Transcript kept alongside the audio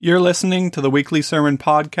You're listening to the weekly sermon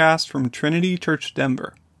podcast from Trinity Church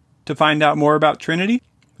Denver. To find out more about Trinity,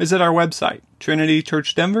 visit our website,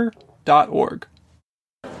 trinitychurchdenver.org.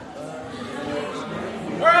 All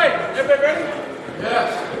right, everybody ready?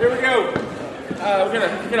 Yes. Here we go.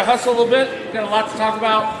 We're gonna hustle a little bit. We've got a lot to talk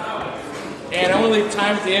about, and I'm gonna leave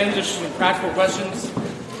time at the end just for some practical questions,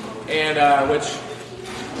 and which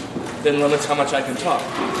then limits how much I can talk.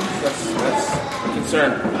 That's a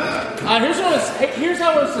concern. Here's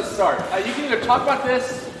how I want us to start. You can either talk about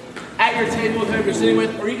this at your table with whoever you're sitting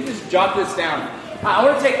with, or you can just jot this down. I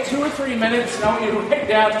want to take 2 or 3 minutes, and I want you to write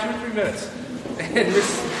down 2 or 3 minutes. And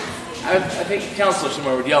this, I think the counselor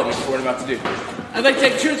somewhere would yell at me for what I'm about to do. I'd like to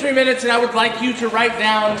take 2 or 3 minutes, and I would like you to write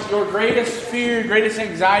down your greatest fear, your greatest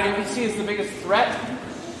anxiety, what you see as the biggest threat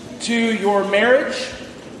to your marriage,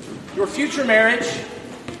 your future marriage,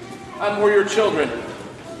 or your children.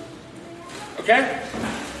 Okay?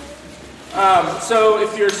 So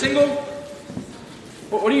if you're single,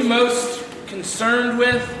 what are you most concerned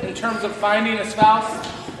with in terms of finding a spouse,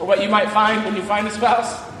 or what you might find when you find a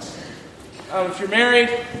spouse? If you're married,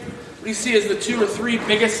 what do you see as the 2 or 3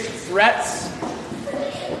 biggest threats,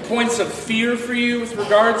 or points of fear for you with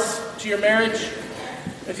regards to your marriage?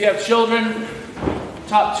 If you have children,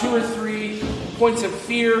 top 2 or 3 points of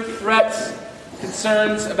fear, threats,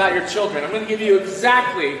 concerns about your children. I'm going to give you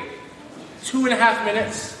exactly 2.5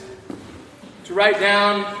 minutes to write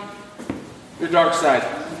down your dark side.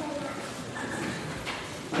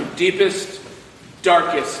 Your deepest,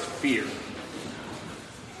 darkest fear.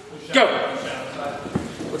 Go!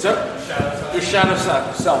 What's up? Your shadow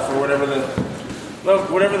self, or whatever the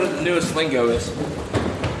newest lingo is.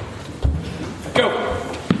 Go! I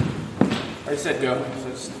already said go, so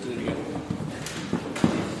let's do it again.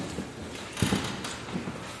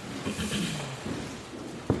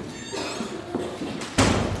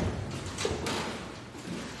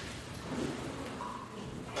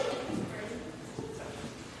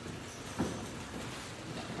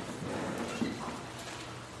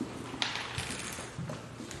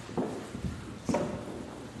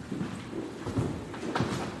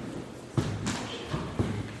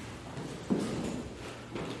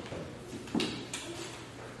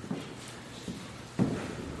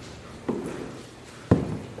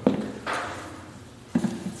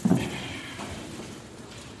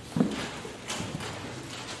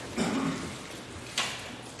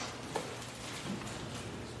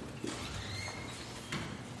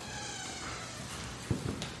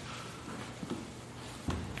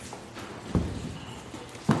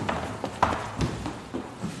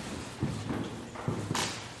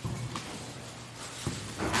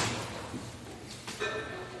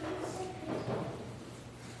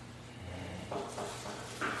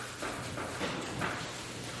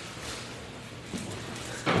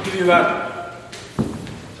 Give you about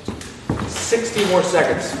 60 more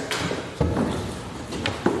seconds. I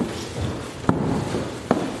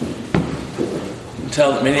can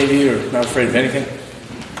tell that many of you are not afraid of anything.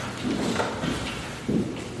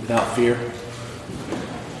 Without fear.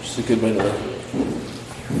 Just a good way to live.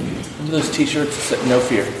 Remember those t-shirts that said no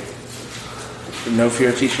fear? The no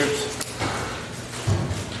fear t-shirts?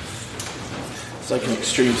 It's like an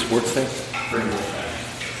extreme sports thing.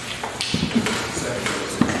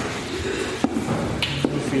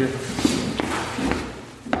 Fear.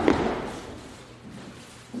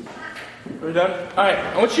 Are we done? All right.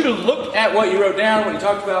 I want you to look at what you wrote down, what you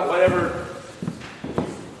talked about, whatever.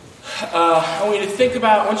 I want you to think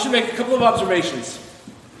about. I want you to make a couple of observations.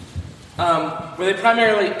 Were they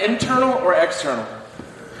primarily internal or external?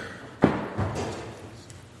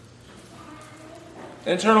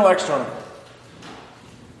 Internal, external.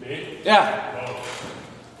 Me? Yeah.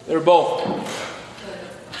 Both. They were both.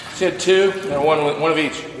 So you had 2, and one of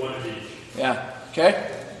each. One of each. Yeah. Okay?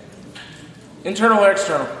 Internal or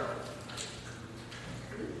external?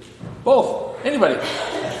 Both. Anybody?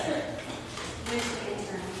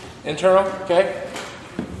 Internal. Okay.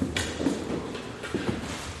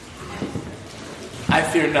 I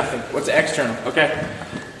fear nothing. What's external? Okay.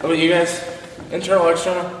 How about you guys? Internal,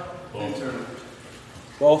 external? Both. Internal.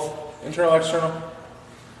 Both. Internal, external?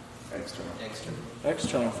 External.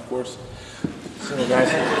 External, of course. Single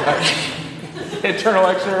guys. Internal,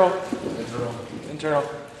 external? Internal.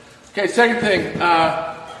 Okay, second thing.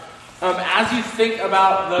 As you think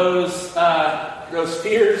about those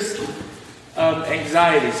fears,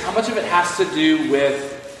 anxieties, how much of it has to do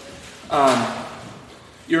with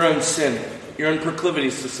your own sin, your own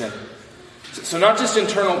proclivities to sin? So not just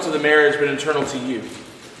internal to the marriage, but internal to you.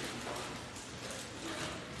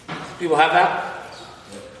 People have that?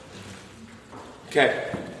 Okay,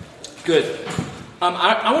 good.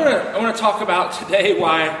 I want to talk about today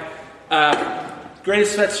why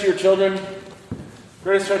greatest threats to your children,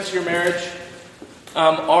 greatest threats to your marriage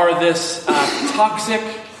are this toxic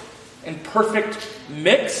and perfect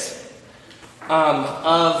mix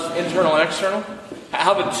of internal and external.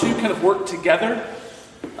 How the two kind of work together.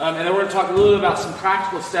 And then we're going to talk a little bit about some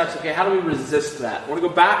practical steps. Okay, how do we resist that? We're going to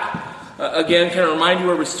go back again, kind of remind you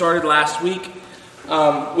where we started last week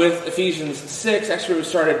with Ephesians 6. Actually, we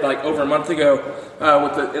started like over a month ago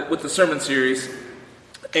with the sermon series.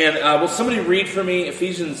 And will somebody read for me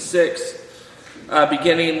Ephesians 6,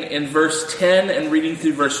 beginning in verse 10 and reading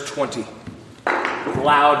through verse 20 with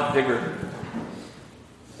loud vigor?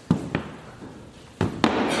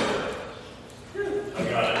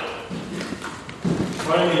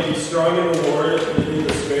 Finally, be strong in the Lord and in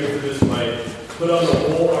the strength of his might. Put on the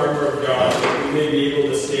whole armor of God, that we may be able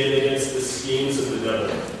to stand against the schemes of the devil.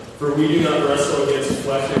 For we do not wrestle against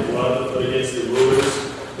flesh and blood, but against the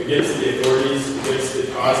rulers, against the authorities, against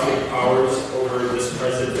the cosmic powers over this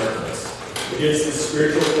present darkness, against the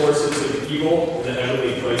spiritual forces of evil in the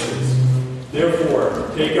heavenly places.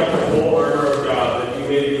 Therefore, take up the whole armor of God, that you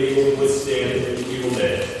may be able to withstand in the evil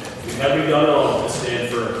day. And having done all, to stand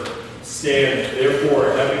firm. Stand,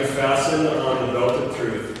 therefore, having fastened on the belt of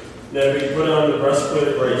truth, and having put on the breastplate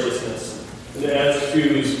of righteousness, and as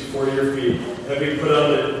shoes for your feet, having put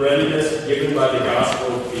on the readiness given by the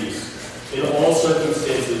gospel of peace. In all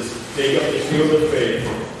circumstances, take up the shield of faith,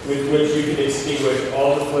 with which you can extinguish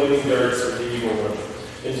all the flaming darts of the evil one,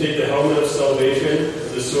 and take the helmet of salvation,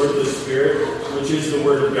 and the sword of the Spirit, which is the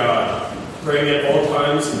word of God, praying at all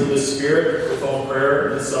times in the Spirit with all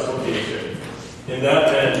prayer and supplication. In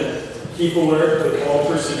that end, keep alert with all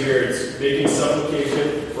perseverance, making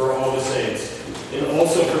supplication for all the saints, and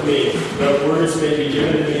also for me, that words may be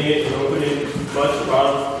given to me in opening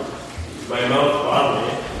my mouth bodily,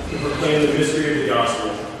 to proclaim the mystery of the gospel,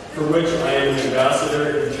 for which I am an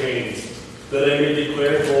ambassador in chains, that I may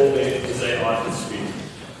declare boldly as I ought to speak.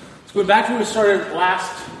 So going back to where we started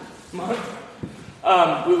last month,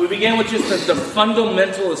 we began with just the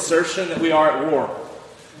fundamental assertion that we are at war.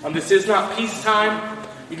 This is not peacetime.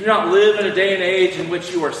 You do not live in a day and age in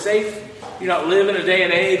which you are safe. You do not live in a day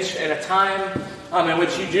and age and a time in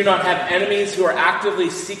which you do not have enemies who are actively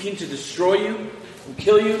seeking to destroy you and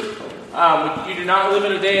kill you. You do not live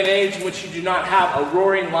in a day and age in which you do not have a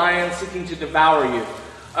roaring lion seeking to devour you.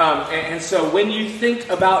 And so when you think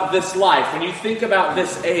about this life, when you think about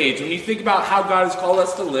this age, when you think about how God has called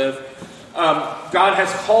us to live, God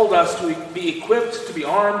has called us to be equipped, to be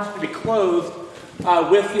armed, to be clothed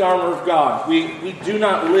with the armor of God. We do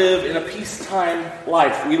not live in a peacetime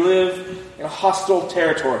life. We live in a hostile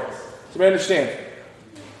territory. So we understand.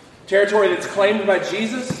 Territory that's claimed by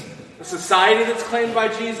Jesus, a society that's claimed by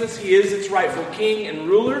Jesus. He is its rightful king and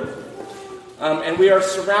ruler. And we are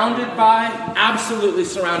absolutely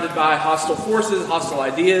surrounded by hostile forces, hostile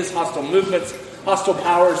ideas, hostile movements, hostile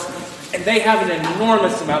powers. And they have an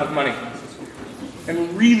enormous amount of money.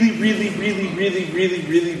 And really, really, really, really, really,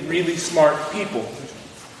 really, really smart people.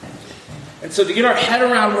 And so to get our head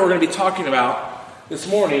around what we're going to be talking about this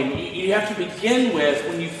morning, you have to begin with,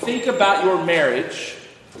 when you think about your marriage,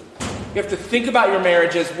 you have to think about your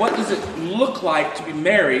marriage as what does it look like to be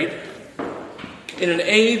married in an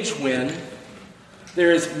age when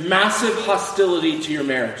there is massive hostility to your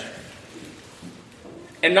marriage.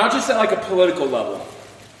 And not just at like a political level.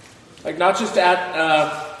 Like not just at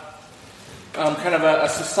kind of a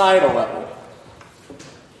societal level.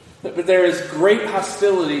 But there is great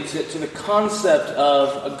hostility to the concept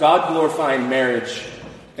of a God-glorifying marriage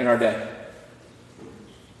in our day.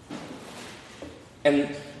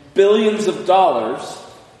 And billions of dollars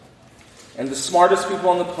and the smartest people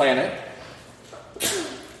on the planet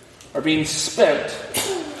are being spent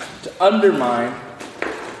to undermine,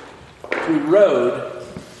 to erode,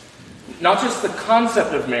 not just the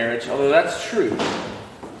concept of marriage, although that's true,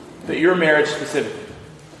 but your marriage specifically.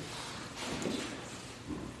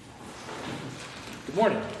 Good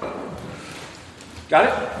morning. Got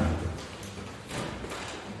it?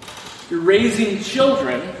 You're raising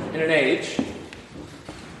children in an age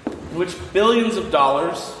in which billions of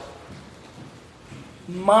dollars,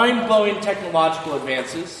 mind-blowing technological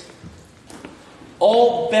advances,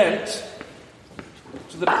 all bent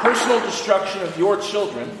to the personal destruction of your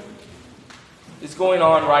children, is going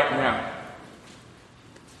on right now.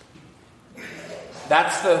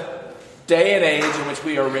 That's the day and age in which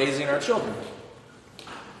we are raising our children.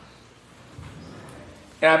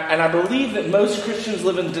 And I believe that most Christians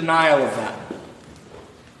live in denial of that.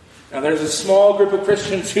 Now, there's a small group of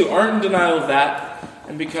Christians who aren't in denial of that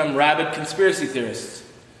and become rabid conspiracy theorists.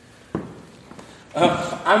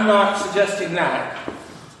 I'm not suggesting that.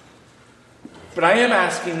 But I am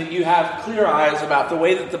asking that you have clear eyes about the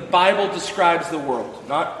way that the Bible describes the world.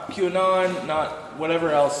 Not QAnon, not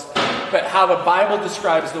whatever else, but how the Bible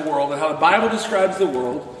describes the world. And how the Bible describes the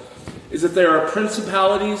world is that there are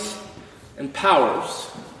principalities and powers,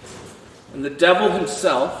 and the devil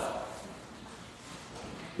himself,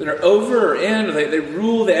 that are over or in, or they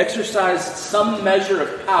rule, they exercise some measure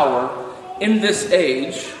of power in this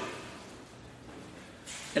age,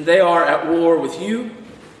 and they are at war with you,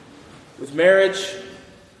 with marriage,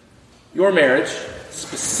 your marriage,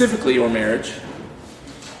 specifically your marriage,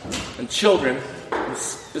 and children, and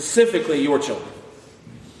specifically your children.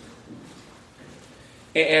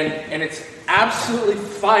 And it's absolutely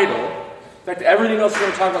vital. In fact, everything else we're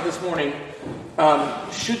going to talk about this morning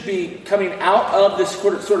should be coming out of this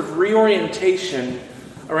sort of reorientation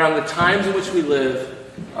around the times in which we live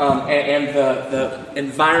and the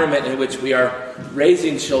environment in which we are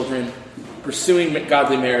raising children, pursuing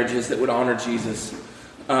godly marriages that would honor Jesus.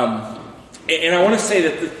 And I want to say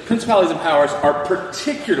that the principalities and powers are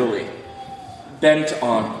particularly bent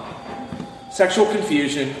on sexual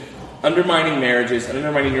confusion, undermining marriages, and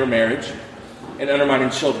undermining your marriage, and undermining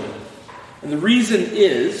children. And the reason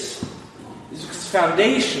is because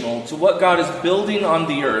foundational to what God is building on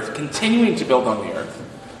the earth, continuing to build on the earth.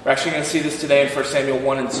 We're actually going to see this today in 1 Samuel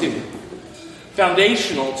 1 and 2.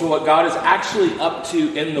 Foundational to what God is actually up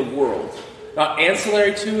to in the world. Not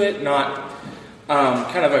ancillary to it, not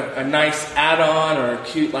kind of a nice add-on or a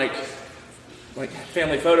cute like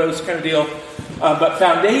family photos kind of deal. But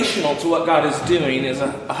foundational to what God is doing is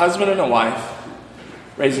a husband and a wife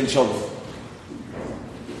raising children.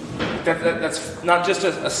 That's not just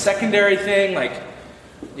a secondary thing, like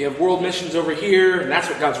you have world missions over here, and that's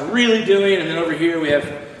what God's really doing, and then over here we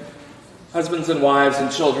have husbands and wives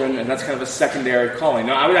and children, and that's kind of a secondary calling.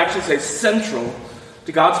 Now, I would actually say central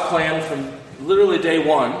to God's plan from literally day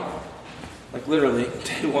one,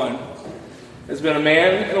 has been a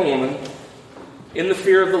man and a woman in the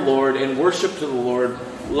fear of the Lord, in worship to the Lord,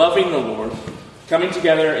 loving the Lord, coming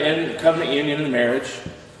together in covenant union and marriage,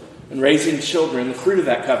 and raising children, the fruit of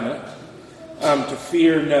that covenant, to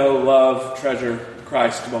fear, know, love, treasure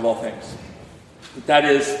Christ above all things. That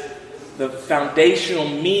is the foundational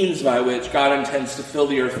means by which God intends to fill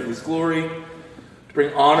the earth with His glory, to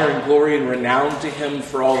bring honor and glory and renown to Him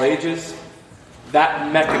for all ages.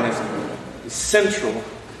 That mechanism is central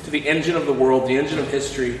to the engine of the world, the engine of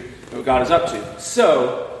history, and what God is up to.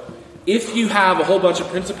 So, if you have a whole bunch of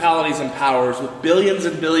principalities and powers with billions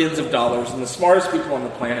and billions of dollars and the smartest people on the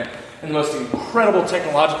planet and the most incredible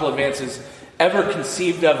technological advances ever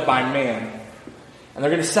conceived of by man, and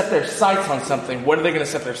they're going to set their sights on something, what are they going to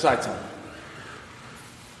set their sights on?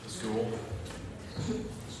 School.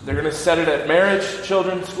 They're going to set it at marriage,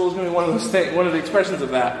 children. School is going to be one of those things, one of the expressions of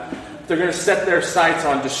that. They're going to set their sights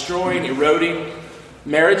on destroying, eroding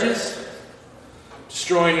marriages,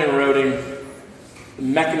 destroying and eroding the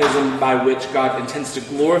mechanism by which God intends to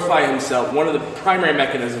glorify Himself, one of the primary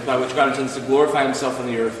mechanisms by which God intends to glorify Himself on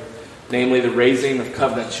the earth, namely the raising of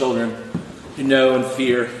covenant children who know and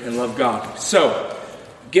fear and love God. So,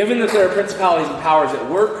 given that there are principalities and powers at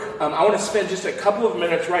work, I want to spend just a couple of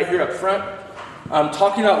minutes right here up front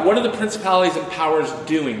talking about what are the principalities and powers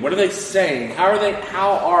doing? What are they saying? How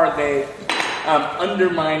are they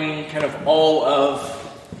undermining kind of all of,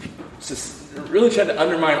 really trying to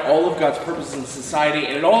undermine all of God's purposes in society?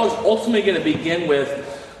 And it all is ultimately going to begin with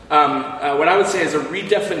what I would say is a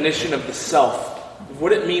redefinition of the self, of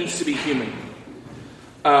what it means to be human.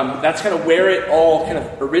 That's kind of where it all kind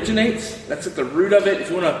of originates. That's at the root of it. If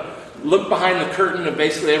you want to look behind the curtain of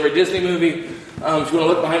basically every Disney movie, if you want to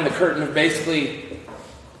look behind the curtain of basically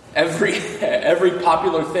every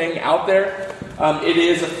popular thing out there, it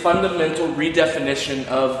is a fundamental redefinition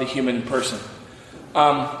of the human person.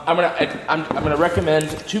 I'm going to recommend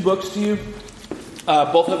two books to you.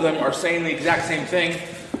 Both of them are saying the exact same thing.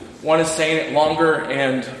 One is saying it longer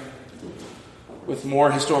and with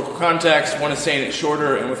more historical context. One is saying it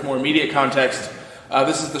shorter and with more immediate context.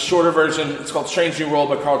 This is the shorter version. It's called Strange New World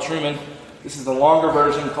by Carl Trueman. This is the longer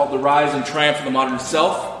version called The Rise and Triumph of the Modern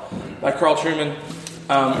Self by Carl Trueman.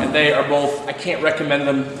 And they are both, I can't recommend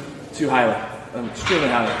them too highly, extremely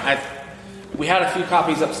highly. We had a few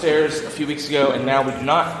copies upstairs a few weeks ago, and now we do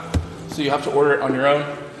not. So you have to order it on your own.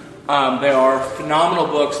 They are phenomenal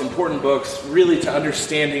books, important books, really to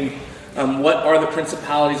understanding what are the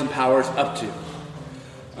principalities and powers up to.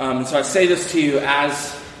 And so I say this to you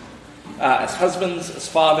as husbands, as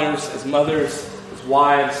fathers, as mothers, as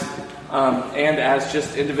wives, and as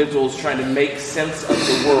just individuals trying to make sense of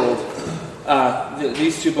the world.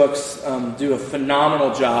 These two books do a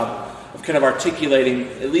phenomenal job of kind of articulating,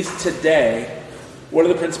 at least today, what are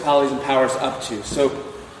the principalities and powers up to. So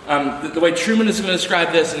the way Truman is going to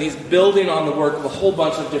describe this, and he's building on the work of a whole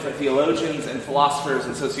bunch of different theologians and philosophers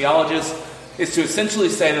and sociologists, is to essentially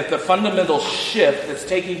say that the fundamental shift that's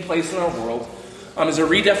taking place in our world is a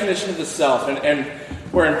redefinition of the self. And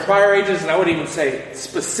where in prior ages, and I would even say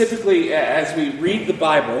specifically as we read the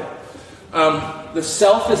Bible, the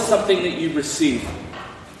self is something that you receive.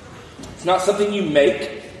 It's not something you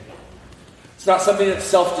make. It's not something that's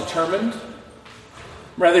self-determined.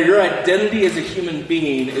 Rather, your identity as a human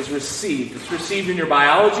being is received. It's received in your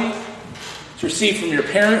biology. It's received from your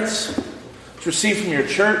parents. It's received from your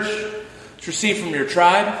church. It's received from your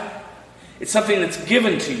tribe. It's something that's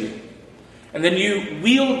given to you. And then you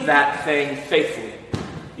wield that thing faithfully.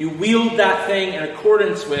 You wield that thing in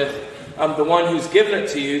accordance with the one who's given it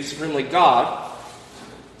to you, supremely God,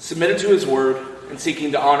 submitted to his word, and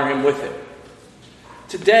seeking to honor him with it.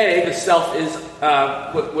 Today, the self is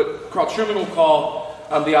what Carl Truman will call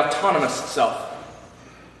the autonomous self.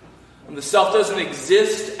 The self doesn't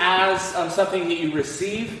exist as something that you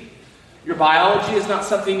receive. Your biology is not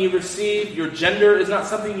something you receive. Your gender is not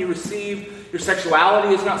something you receive. Your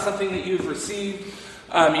sexuality is not something that you've received.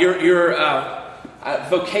 Your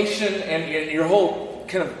vocation and your whole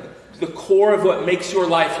kind of the core of what makes your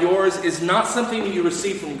life yours is not something that you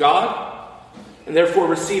receive from God and therefore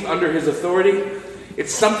receive under his authority.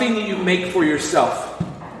 It's something that you make for yourself.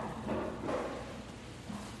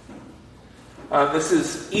 This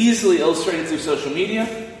is easily illustrated through social media.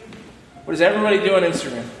 What does everybody do on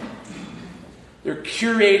Instagram? They're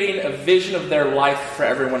curating a vision of their life for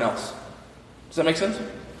everyone else. Does that make sense?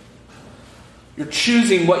 You're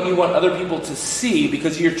choosing what you want other people to see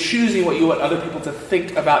because you're choosing what you want other people to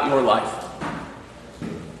think about your life.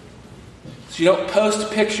 So you don't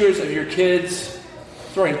post pictures of your kids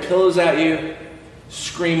throwing pillows at you,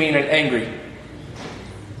 screaming and angry.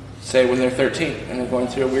 Say when they're 13 and they're going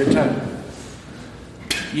through a weird time.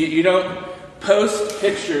 You don't post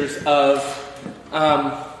pictures of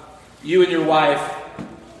you and your wife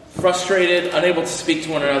frustrated, unable to speak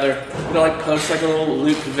to one another. You don't post a little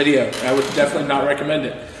looped video. And I would definitely not recommend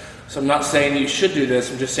it. So I'm not saying you should do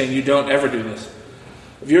this. I'm just saying you don't ever do this.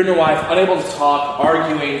 If you and your wife unable to talk,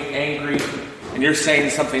 arguing, angry, and you're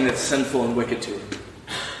saying something that's sinful and wicked to her,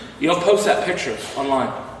 you don't post that picture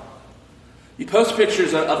online. You post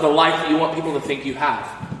pictures of the life that you want people to think you have.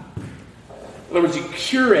 In other words, you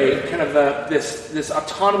curate kind of this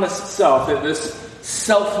autonomous self, this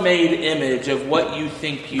self-made image of what you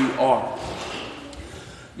think you are.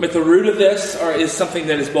 But the root of this is something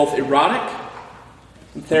that is both erotic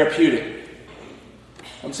and therapeutic.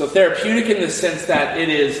 So therapeutic in the sense that it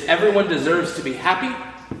is everyone deserves to be happy.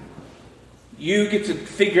 You get to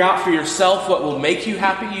figure out for yourself what will make you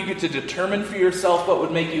happy. You get to determine for yourself what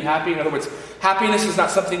would make you happy. In other words, happiness is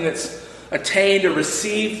not something that's attained or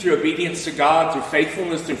received through obedience to God, through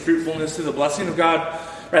faithfulness, through fruitfulness, through the blessing of God.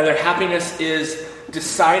 Rather, happiness is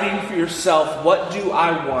deciding for yourself, what do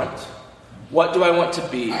I want? What do I want to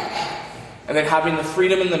be? And then having the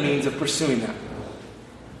freedom and the means of pursuing that.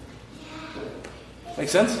 Make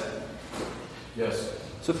sense? Yes.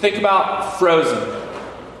 So think about Frozen,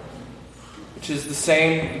 which is the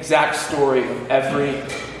same exact story of every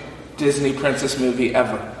Disney princess movie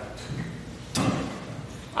ever.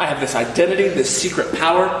 I have this identity, this secret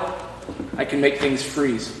power. I can make things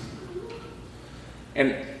freeze.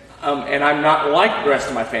 And I'm not like the rest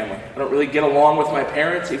of my family. I don't really get along with my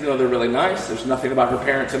parents, even though they're really nice. There's nothing about her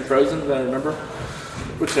parents in Frozen that I remember,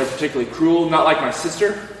 which they're particularly cruel. Not like my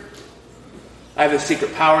sister. I have this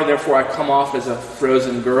secret power, therefore I come off as a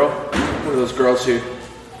frozen girl. One of those girls who,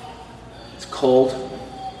 it's cold,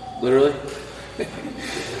 literally.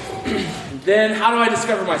 Then how do I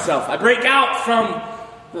discover myself? I break out from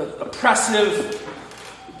the oppressive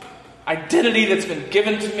identity that's been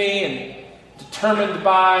given to me and determined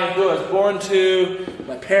by who I was born to,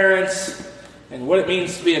 my parents, and what it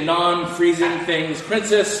means to be a non-freezing things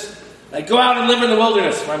princess. I go out and live in the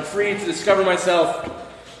wilderness where I'm free to discover myself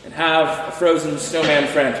and have a frozen snowman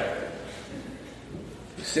friend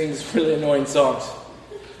who sings really annoying songs.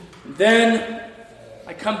 And then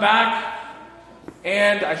I come back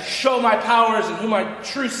and I show my powers and who my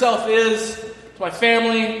true self is to my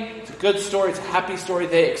family. It's a good story. It's a happy story.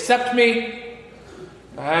 They accept me.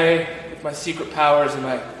 I, with my secret powers and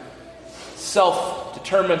my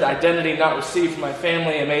self-determined identity not received from my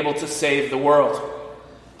family, am able to save the world.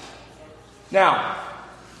 Now,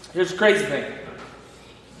 here's the crazy thing.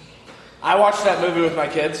 I watched that movie with my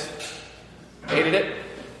kids. Hated it.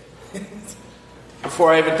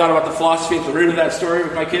 Before I even thought about the philosophy at the root of that story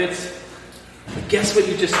with my kids. But guess what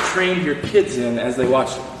you just trained your kids in as they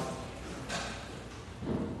watched it?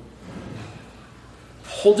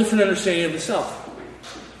 whole different understanding of the self.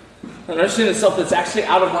 An understanding of the self that's actually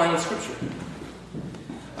out of line with Scripture.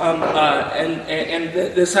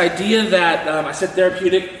 This idea that I said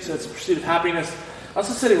therapeutic, so it's a pursuit of happiness. I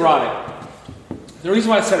also said erotic. The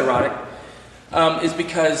reason why I said erotic is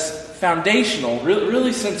because foundational,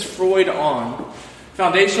 really since Freud on,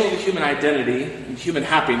 foundational to human identity and human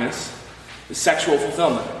happiness is sexual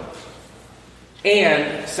fulfillment.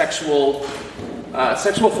 And sexual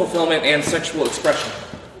fulfillment and sexual expression.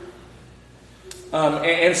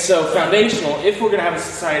 And so foundational, if we're going to have a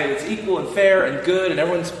society that's equal and fair and good and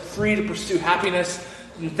everyone's free to pursue happiness,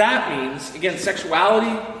 then that means, again,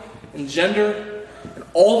 sexuality and gender and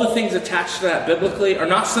all the things attached to that biblically are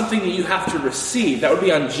not something that you have to receive. That would be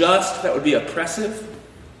unjust. That would be oppressive.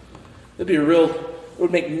 It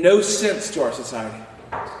would make no sense to our society.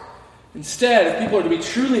 Instead, if people are to be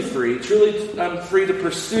truly free to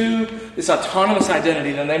pursue this autonomous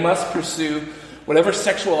identity, then they must pursue whatever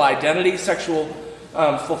sexual identity, sexual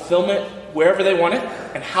fulfillment, wherever they want it,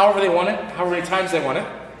 and however they want it, however many times they want it,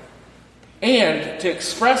 and to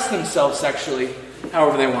express themselves sexually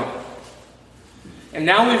however they want. And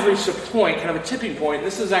now we've reached a point, kind of a tipping point.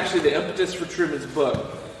 This is actually the impetus for Truman's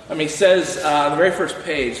book. He says on the very first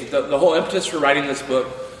page, the whole impetus for writing this book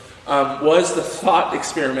was the thought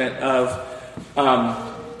experiment of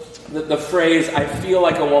the phrase, "I feel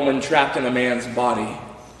like a woman trapped in a man's body."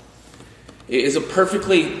 It is a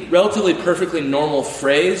relatively perfectly normal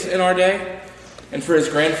phrase in our day, and for his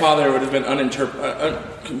grandfather it would have been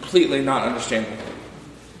completely not understandable.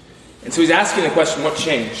 And so he's asking the question, what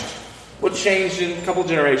changed? What changed in a couple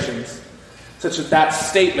generations, such that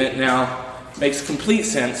statement now makes complete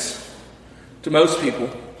sense to most people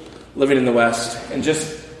living in the West, and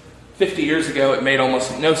just 50 years ago, it made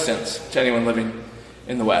almost no sense to anyone living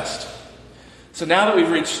in the West. So now that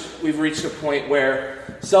we've reached a point where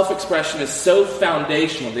self-expression is so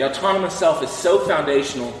foundational, the autonomous self is so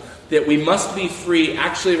foundational that we must be free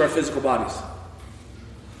actually of our physical bodies.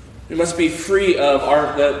 We must be free of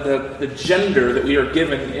the gender that we are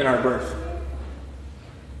given in our birth.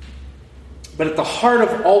 But at the heart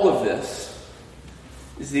of all of this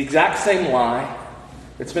is the exact same lie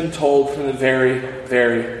that's been told from the very,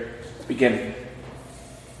 very beginning.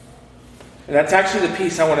 And that's actually the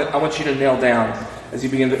piece I want you to nail down as we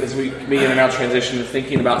begin to now transition to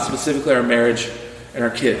thinking about specifically our marriage and our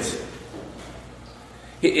kids.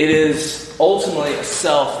 It is ultimately a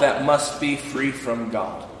self that must be free from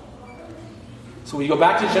God. So when you go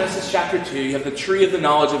back to Genesis chapter 2, you have the tree of the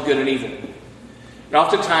knowledge of good and evil. And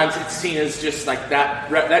oftentimes it's seen as just like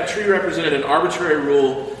that tree represented an arbitrary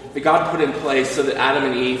rule that God put in place so that Adam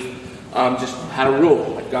and Eve just had a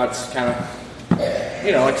rule. Like God's kind of,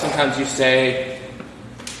 like sometimes you say,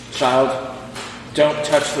 child, don't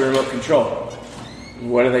touch the remote control.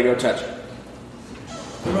 What do they go touch?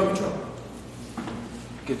 Remote control.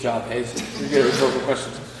 Good job, Hayes. You're good at rhetorical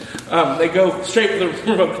questions. They go straight for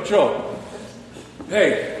the remote control.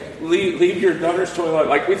 Hey, leave your daughter's toy alone.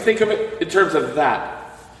 Like, we think of it in terms of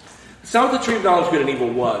that. It's not what the tree of knowledge of good and evil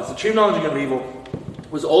was. The tree of knowledge of good and evil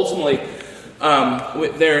was ultimately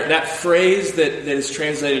that phrase that is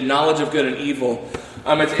translated knowledge of good and evil.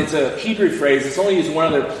 It's a Hebrew phrase. It's only used in one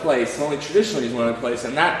other place. It's only traditionally used in one other place.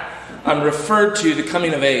 And that referred to the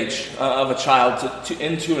coming of age of a child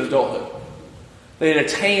into an adulthood. They had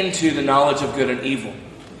attained to the knowledge of good and evil.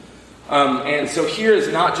 And so here is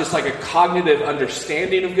not just like a cognitive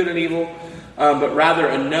understanding of good and evil, but rather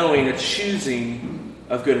a knowing, a choosing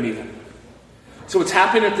of good and evil. So what's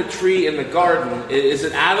happened at the tree in the garden is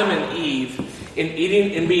that Adam and Eve,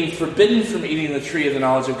 in being forbidden from eating the tree of the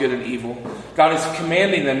knowledge of good and evil, God is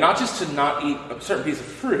commanding them not just to not eat a certain piece of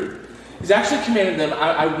fruit. He's actually commanding them,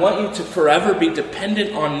 I want you to forever be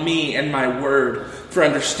dependent on me and my word for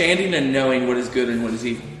understanding and knowing what is good and what is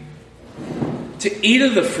evil. To eat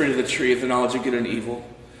of the fruit of the tree of the knowledge of good and evil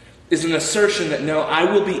is an assertion that, no, I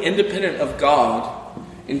will be independent of God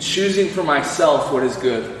in choosing for myself what is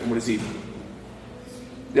good and what is evil.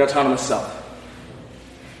 The autonomous self.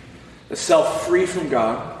 The self free from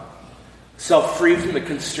God. Self free from the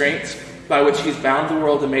constraints by which He's bound the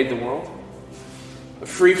world and made the world.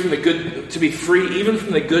 Free from the good, to be free even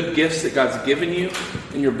from the good gifts that God's given you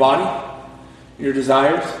in your body, in your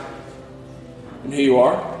desires, and who you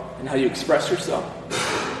are, and how you express yourself.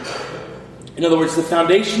 In other words, the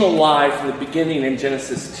foundational lie from the beginning in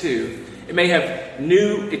Genesis 2, it may have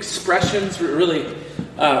new expressions, really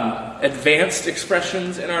advanced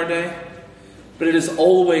expressions in our day, but it has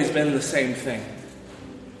always been the same thing.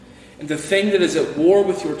 And the thing that is at war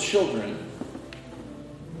with your children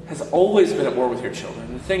has always been at war with your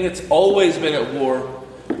children. The thing that's always been at war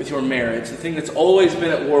with your marriage, the thing that's always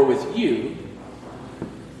been at war with you,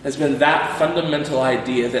 has been that fundamental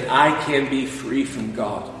idea that I can be free from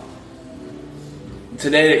God.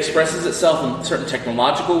 Today it expresses itself in certain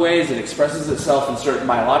technological ways. It expresses itself in certain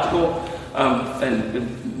biological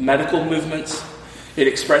and medical movements. It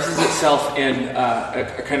expresses itself in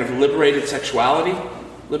a kind of liberated sexuality.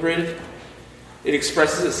 It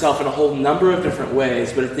expresses itself in a whole number of different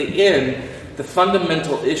ways. But at the end, the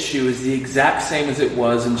fundamental issue is the exact same as it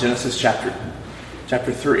was in Genesis chapter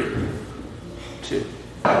 3. 2.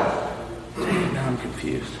 Now I'm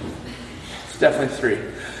confused. It's definitely 3.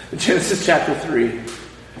 In Genesis chapter 3,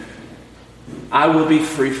 I will be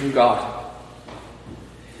free from God.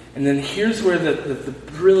 And then here's where the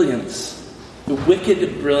brilliance, the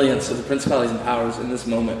wicked brilliance of the principalities and powers in this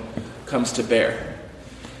moment comes to bear.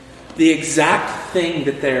 The exact thing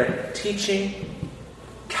that they're teaching,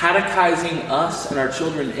 catechizing us and our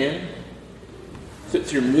children in,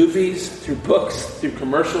 through movies, through books, through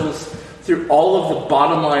commercials, through all of the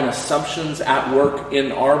bottom line assumptions at work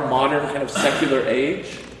in our modern kind of secular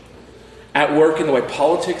age, at work in the way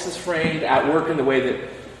politics is framed, at work in the way that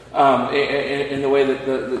in the way that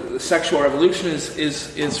the sexual revolution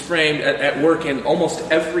is framed, at work in almost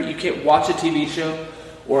every. You can't watch a TV show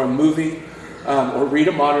or a movie or read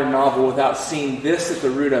a modern novel without seeing this at the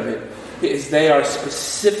root of it. Is they are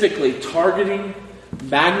specifically targeting,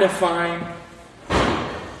 magnifying,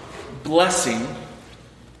 blessing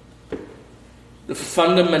the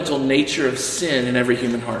fundamental nature of sin in every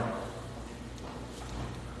human heart.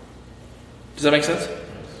 Does that make sense?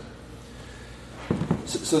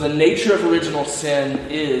 So the nature of original sin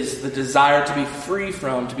is the desire to be free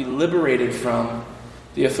from, to be liberated from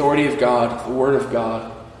the authority of God, the Word of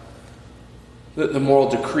God, the moral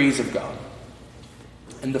decrees of God.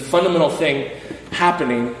 And the fundamental thing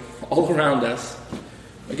happening all around us,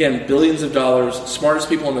 again, billions of dollars, smartest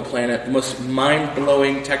people on the planet, the most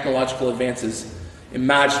mind-blowing technological advances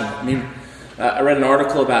imaginable. I mean, I read an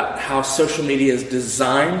article about how social media is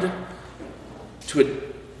designed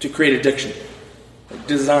to create addiction.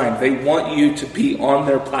 Designed. They want you to be on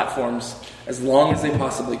their platforms as long as they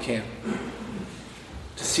possibly can.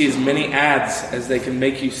 To see as many ads as they can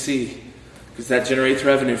make you see, because that generates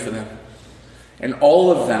revenue for them. And all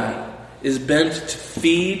of that is bent to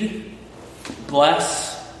feed,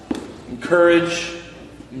 bless, encourage,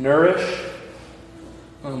 nourish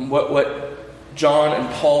what John and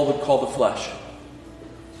Paul would call the flesh.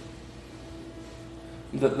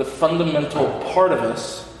 The fundamental part of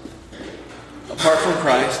us, apart from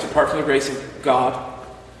Christ, apart from the grace of God,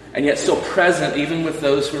 and yet still present even with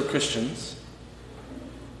those who are Christians,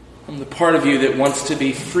 the part of you that wants to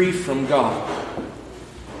be free from God.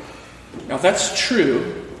 Now, if that's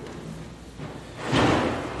true,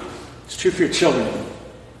 it's true for your children.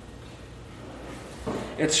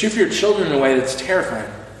 It's true for your children in a way that's terrifying.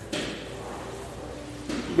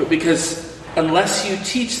 But because unless you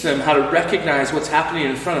teach them how to recognize what's happening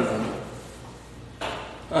in front of them,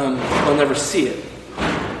 they'll never see it.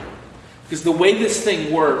 Because the way this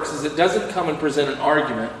thing works is it doesn't come and present an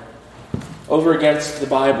argument over against the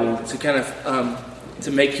Bible to kind of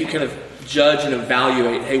to make you kind of judge and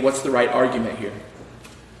evaluate, hey, what's the right argument here?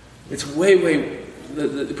 It's way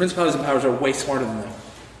the principalities and powers are way smarter than that.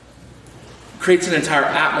 It creates an entire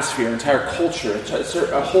atmosphere, an entire culture,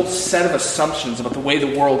 a whole set of assumptions about the way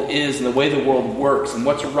the world is and the way the world works and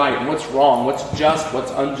what's right and what's wrong, what's just,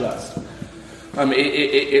 what's unjust.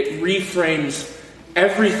 It reframes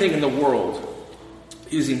everything in the world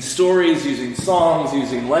using stories, using songs,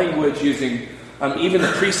 using language, using even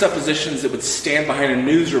the presuppositions that would stand behind a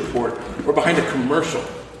news report or behind a commercial.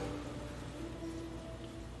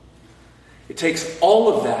 It takes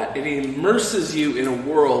all of that and it immerses you in a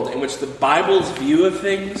world in which the Bible's view of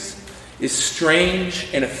things is strange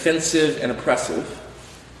and offensive and oppressive.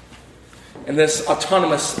 And this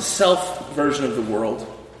autonomous self version of the world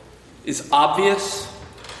is obvious,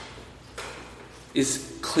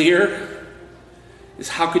 is clear, is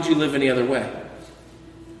how could you live any other way?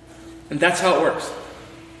 And that's how it works.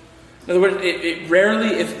 In other words, it rarely,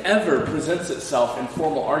 if ever, presents itself in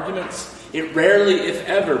formal arguments. It rarely, if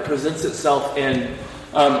ever, presents itself in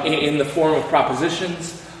the form of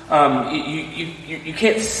propositions. You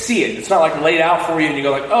can't see it. It's not like laid out for you and you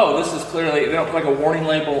go like, oh, this is clearly, they don't put like a warning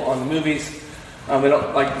label on the movies. They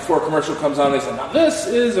don't, like before a commercial comes on, they say, now this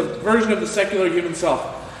is a version of the secular human self.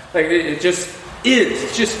 Like it just is.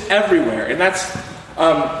 It's just everywhere. And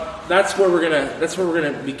that's where we're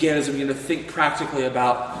gonna begin as we begin to think practically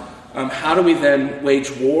about how do we then wage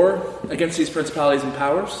war against these principalities and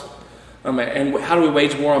powers, and how do we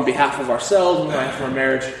wage war on behalf of ourselves, on behalf of our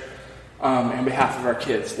marriage, and on behalf of our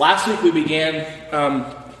kids. Last week we began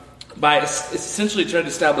by essentially trying to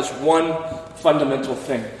establish one fundamental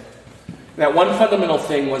thing. That one fundamental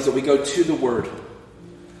thing was that we go to the Word.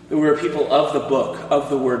 That we are people of the book, of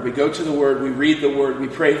the Word. We go to the Word, we read the Word, we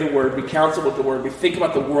pray the Word, we counsel with the Word, we think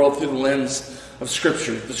about the world through the lens of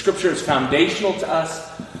Scripture. The Scripture is foundational to us.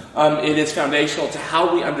 It is foundational to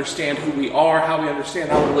how we understand who we are, how we understand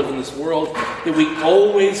how we live in this world. That we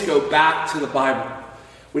always go back to the Bible.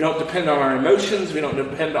 We don't depend on our emotions. We don't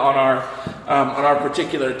depend on our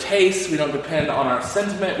particular tastes. We don't depend on our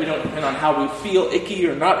sentiment. We don't depend on how we feel icky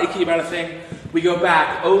or not icky about a thing. We go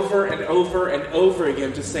back over and over and over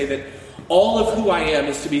again to say that all of who I am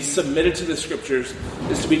is to be submitted to the Scriptures,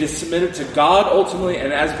 is to be submitted to God ultimately,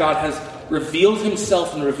 and as God has revealed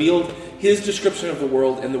Himself and revealed His description of the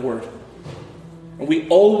world in the Word. And we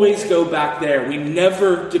always go back there. We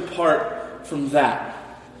never depart from that.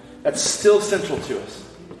 That's still central to us.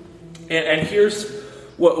 And here's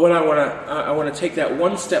what I want to take that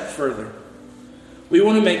one step further. We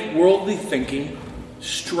want to make worldly thinking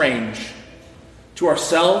strange to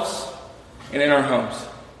ourselves and in our homes.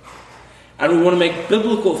 And we want to make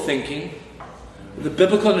biblical thinking, the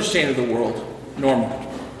biblical understanding of the world, normal.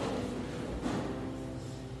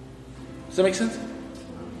 Does that make sense?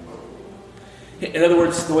 In other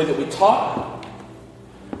words, the way that we talk,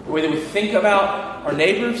 the way that we think about our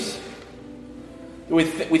neighbors, the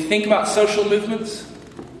way we think about social movements,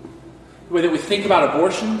 the way that we think about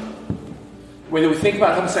abortion, the way that we think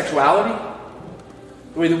about homosexuality,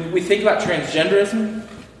 the way that we think about transgenderism,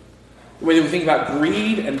 the way that we think about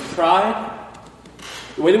greed and pride,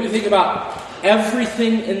 the way that we think about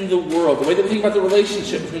everything in the world, the way that we think about the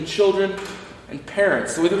relationship between children and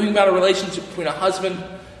parents, the way that we think about a relationship between a husband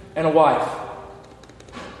and a wife.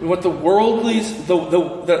 We want the worldly,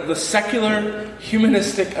 the secular,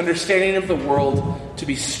 humanistic understanding of the world to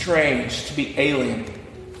be strange, to be alien.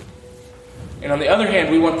 And on the other hand,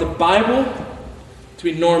 we want the Bible to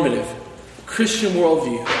be normative, a Christian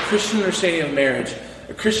worldview, a Christian understanding of marriage,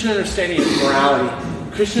 a Christian understanding of morality,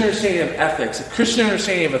 a Christian understanding of ethics, a Christian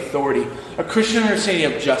understanding of authority, a Christian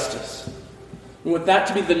understanding of justice. We want that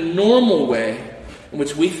to be the normal way in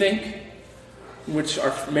which we think, in which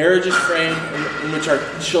our marriage is framed, in which our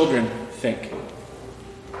children think.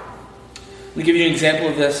 Let me give you an example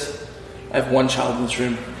of this. I have one child in this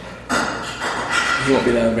room. He won't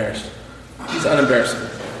be that embarrassed. He's unembarrassable.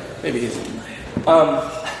 Maybe he isn't.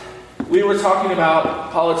 We were talking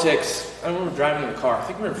about politics. I remember driving in the car. I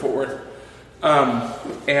think we were in Fort Worth.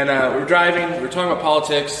 We were driving. We were talking about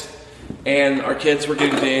politics. And our kids were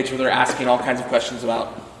getting to the age where they're asking all kinds of questions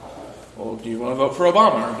about, well, do you want to vote for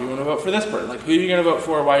Obama? Or do you want to vote for this person? Like, who are you going to vote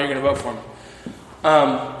for? Why are you going to vote for him?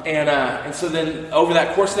 And so then over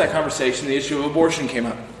that course of that conversation, the issue of abortion came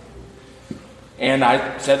up. And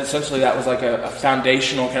I said essentially that was like a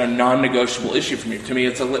foundational kind of non-negotiable issue for me. To me,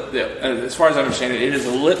 as far as I understand it, it is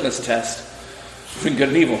a litmus test between good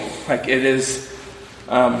and evil. Like it is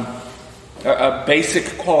a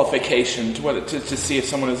basic qualification to see if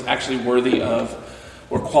someone is actually worthy of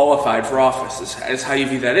or qualified for office is how you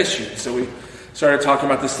view that issue. So we started talking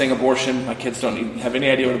about this thing, abortion. My kids don't even have any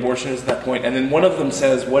idea what abortion is at that point. And then one of them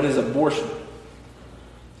says, "What is abortion?"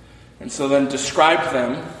 And so then described to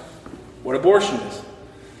them what abortion is.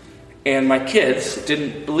 And my kids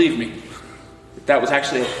didn't believe me. That was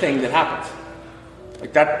actually a thing that happens.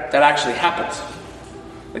 Like that actually happens.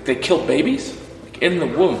 Like they kill babies like in the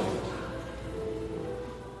womb.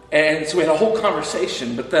 And so we had a whole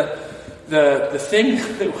conversation, but the thing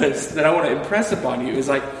that I want to impress upon you is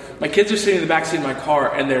like my kids are sitting in the backseat of my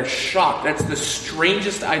car and they're shocked. That's the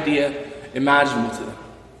strangest idea imaginable to them.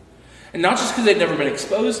 And not just because they've never been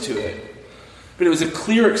exposed to it, but it was a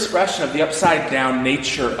clear expression of the upside-down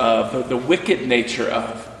nature of, the wicked nature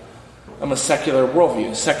of a secular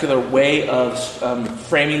worldview, a secular way of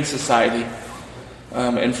framing society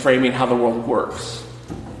and framing how the world works.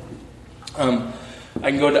 I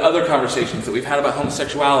can go to other conversations that we've had about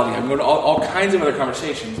homosexuality. I can go to all kinds of other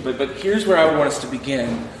conversations. But here's where I want us to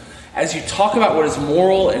begin. As you talk about what is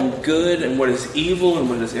moral and good and what is evil and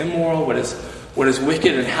what is immoral, what is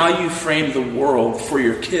wicked, and how you frame the world for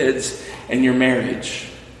your kids and your marriage,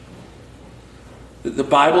 the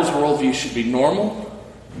Bible's worldview should be normal,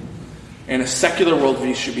 and a secular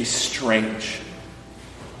worldview should be strange.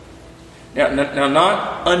 Now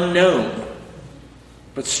not unknown,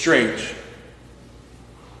 but strange.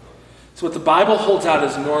 So what the Bible holds out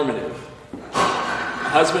as normative, a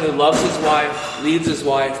husband who loves his wife, leads his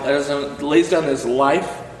wife, lays down his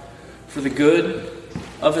life for the good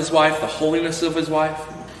of his wife, the holiness of his wife.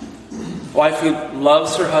 A wife who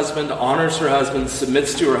loves her husband, honors her husband,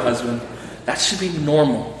 submits to her husband. That should be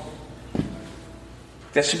normal.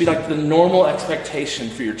 That should be like the normal expectation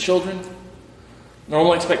for your children.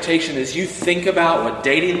 Normal expectation is you think about what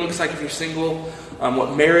dating looks like if you're single,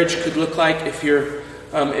 what marriage could look like if you're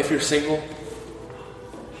single.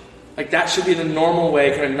 Like that should be the normal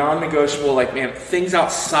way, kind of non-negotiable. Like, man, things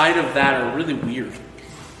outside of that are really weird.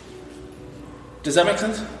 Does that make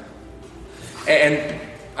sense? And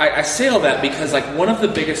I say all that because like one of the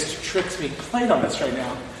biggest tricks being played on this right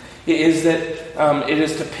now is that it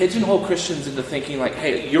is to pigeonhole Christians into thinking like,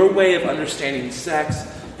 hey, your way of understanding sex,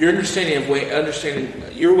 your way of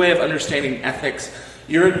understanding ethics,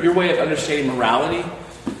 your way of understanding morality,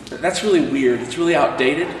 that's really weird. It's really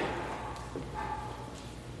outdated.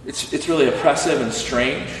 It's really oppressive and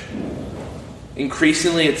strange.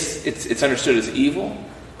 Increasingly, it's understood as evil.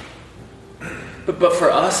 But for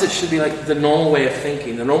us, it should be like the normal way of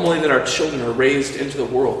thinking, the normal way that our children are raised into the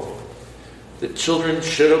world. That children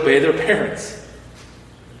should obey their parents.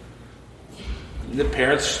 The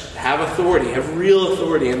parents have authority, have real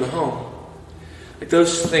authority in the home. Like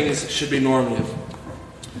those things should be normative.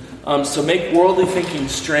 So make worldly thinking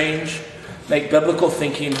strange. Make biblical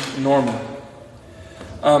thinking normal.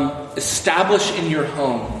 Establish in your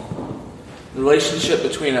home the relationship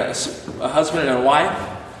between a husband and a wife,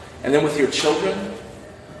 and then with your children,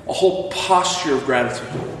 a whole posture of gratitude.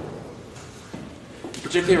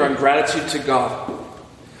 Particularly around gratitude to God.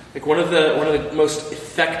 Like one of the most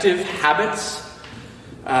effective habits,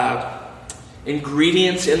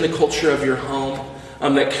 ingredients in the culture of your home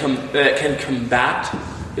that can combat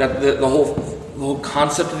the whole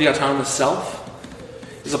concept of the autonomous self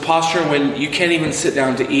is a posture when you can't even sit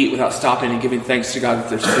down to eat without stopping and giving thanks to God that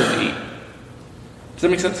there's food to eat. Does that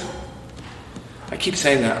make sense? I keep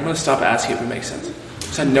saying that. I'm going to stop asking if it makes sense.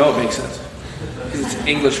 Because I know it makes sense. Because it's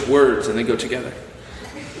English words and they go together.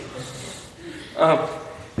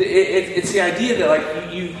 It's the idea that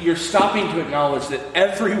like you're stopping to acknowledge that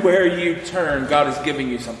everywhere you turn, God is giving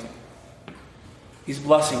you something. He's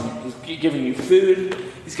blessing you. He's giving you food.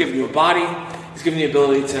 He's giving you a body. He's giving you the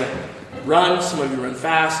ability to run. Some of you run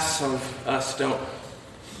fast. Some of us don't.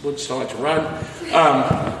 We just don't like to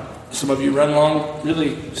run. Some of you run long,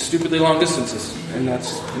 really stupidly long distances, and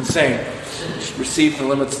that's insane. Just receive the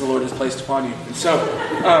limits the Lord has placed upon you. And so,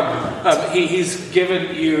 He's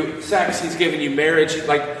given you sex. He's given you marriage.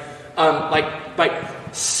 Like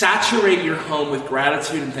saturate your home with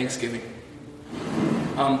gratitude and thanksgiving.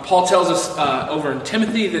 Paul tells us over in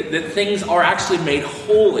Timothy that things are actually made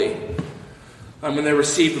holy when they're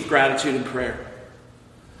received with gratitude and prayer.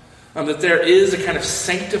 That there is a kind of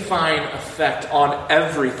sanctifying effect on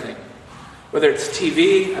everything. Whether it's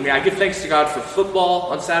TV, I give thanks to God for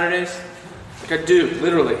football on Saturdays. Like I do,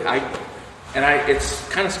 literally. It's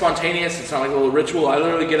kind of spontaneous. It's not like a little ritual. I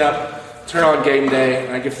literally get up, turn on game day,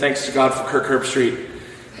 and I give thanks to God for Kirk Herbstreit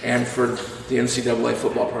and for the NCAA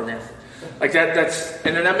football program. Like and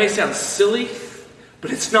that may sound silly,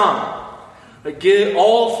 but it's not. Like give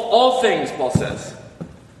all things, Paul says.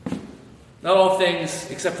 Not all things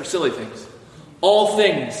except for silly things. All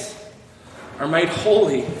things are made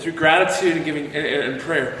holy through gratitude and giving and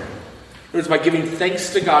prayer. In other words, by giving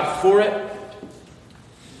thanks to God for it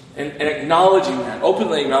and acknowledging that,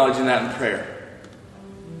 openly acknowledging that in prayer.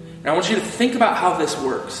 Now I want you to think about how this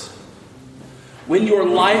works. When your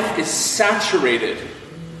life is saturated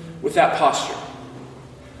with that posture,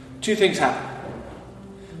 two things happen.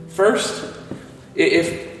 First,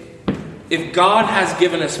 if God has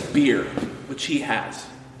given us beer, which He has,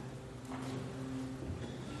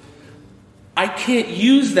 I can't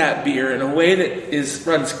use that beer in a way that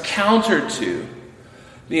runs counter to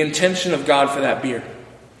the intention of God for that beer.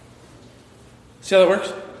 See how that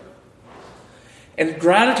works? And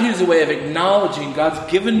gratitude is a way of acknowledging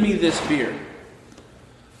God's given me this beer.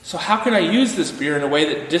 So how can I use this beer in a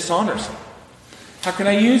way that dishonors Him? How can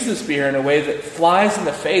I use this beer in a way that flies in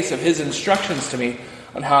the face of His instructions to me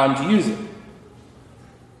on how I'm to use it?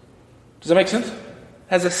 Does that make sense? It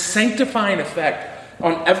has a sanctifying effect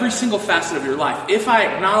on every single facet of your life. If I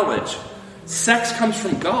acknowledge sex comes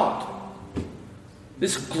from God,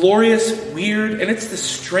 this glorious, weird, and it's the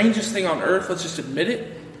strangest thing on earth, let's just admit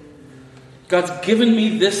it. God's given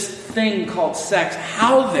me this thing called sex.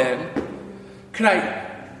 How then can I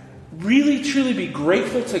really, truly be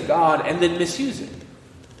grateful to God and then misuse it?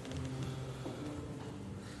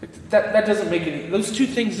 That doesn't make any... Those two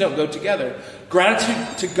things don't go together.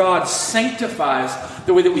 Gratitude to God sanctifies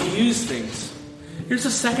the way that we use things. Here's the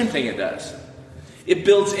second thing it does. It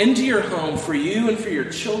builds into your home for you and for your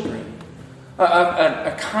children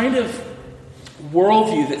a kind of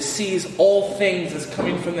worldview that sees all things as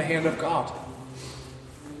coming from the hand of God.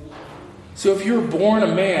 So if you're born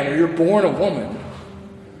a man or you're born a woman,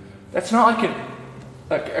 that's not like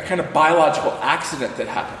a kind of biological accident that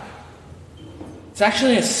happened. It's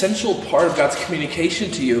actually an essential part of God's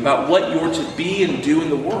communication to you about what you're to be and do in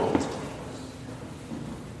the world. Do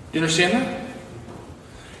you understand that?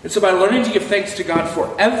 And so by learning to give thanks to God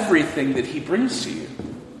for everything that He brings to you,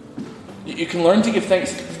 you can learn to give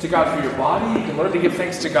thanks to God for your body. You can learn to give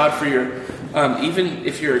thanks to God for your, even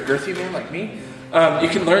if you're a girthy man like me, you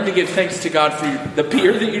can learn to give thanks to God for the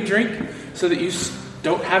beer that you drink so that you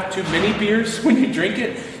don't have too many beers when you drink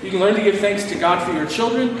it. You can learn to give thanks to God for your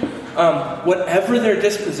children, whatever their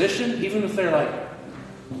disposition, even if they're like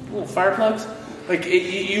little fire plugs. Like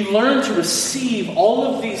you learn to receive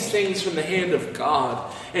all of these things from the hand of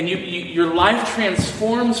God, and your life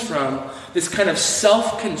transforms from this kind of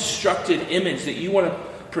self-constructed image that you want to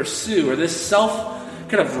pursue, or this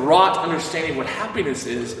kind of wrought understanding of what happiness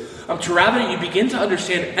is, to rather you begin to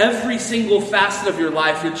understand every single facet of your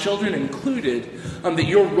life, your children included, that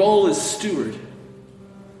your role is steward.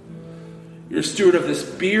 You're a steward of this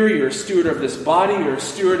beer, you're a steward of this body, you're a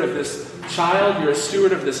steward of this child, you're a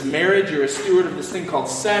steward of this marriage, you're a steward of this thing called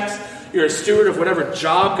sex, you're a steward of whatever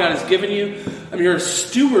job God has given you. You're a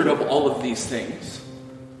steward of all of these things.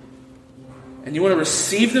 And you want to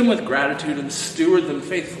receive them with gratitude and steward them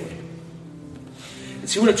faithfully. And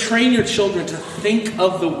so you want to train your children to think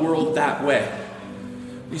of the world that way.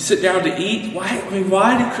 You sit down to eat.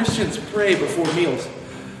 Why do Christians pray before meals?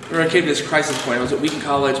 Remember, I came to this crisis point. I was at Wheaton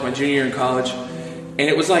College, my junior year in college, and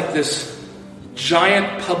it was like this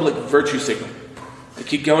giant public virtue signal.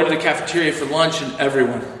 Like you go into the cafeteria for lunch and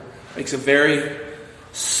everyone makes a very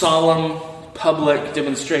solemn public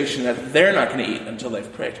demonstration that they're not going to eat until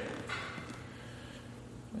they've prayed.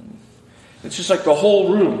 It's just like the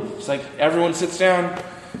whole room. It's like everyone sits down.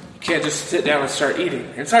 You can't just sit down and start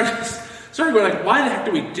eating. And started going like, why the heck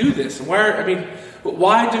do we do this? Why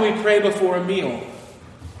do we pray before a meal?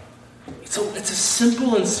 It's a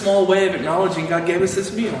simple and small way of acknowledging God gave us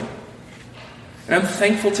this meal. And I'm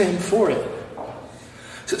thankful to Him for it.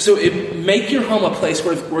 So make your home a place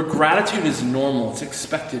where gratitude is normal. It's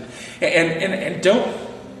expected. And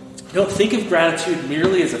don't think of gratitude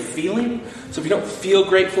merely as a feeling. So if you don't feel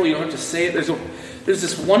grateful, you don't have to say it. There's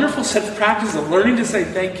this wonderful set of practice of learning to say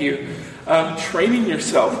thank you, training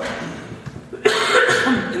yourself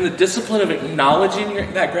in the discipline of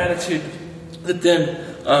acknowledging that gratitude that then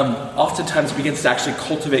oftentimes begins to actually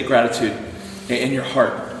cultivate gratitude in your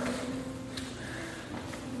heart.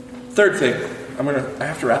 Third thing, I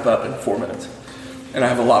have to wrap up in 4 minutes, and I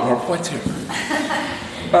have a lot more points here.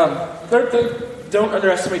 Third thing, don't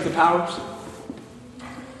underestimate the powers.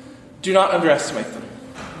 Do not underestimate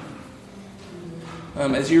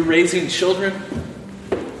them. As you're raising children,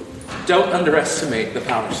 don't underestimate the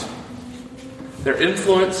powers. Their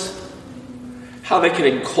influence, how they can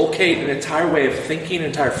inculcate an entire way of thinking, an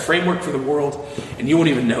entire framework for the world, and you won't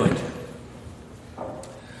even know it.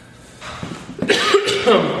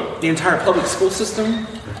 The entire public school system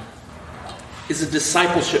is a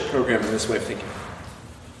discipleship program in this way of thinking.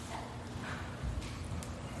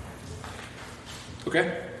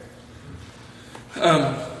 Okay?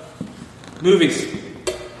 Movies,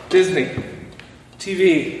 Disney,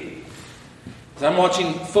 TV. As I'm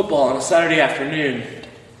watching football on a Saturday afternoon,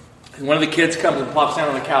 and one of the kids comes and plops down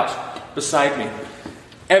on the couch beside me.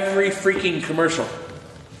 Every freaking commercial,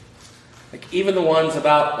 like even the ones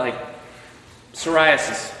about like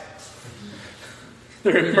psoriasis,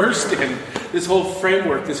 they're immersed in this whole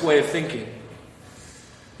framework, this way of thinking.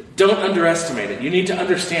 Don't underestimate it. You need to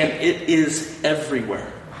understand it is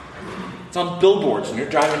everywhere. It's on billboards when you're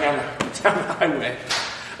driving down the highway.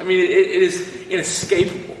 I mean, it is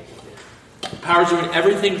inescapable. The powers doing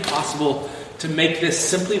everything possible to make this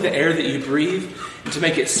simply the air that you breathe, and to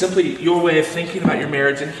make it simply your way of thinking about your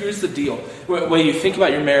marriage. And here's the deal. The way you think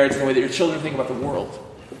about your marriage and the way that your children think about the world.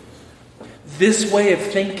 This way of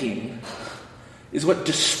thinking is what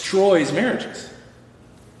destroys marriages.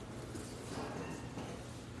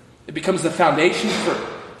 It becomes the foundation for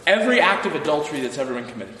every act of adultery that's ever been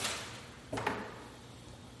committed. It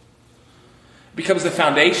becomes the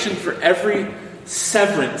foundation for every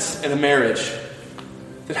severance in a marriage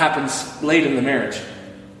that happens late in the marriage.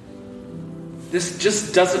 This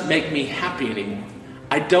just doesn't make me happy anymore.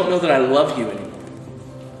 I don't know that I love you anymore.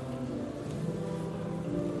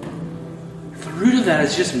 The root of that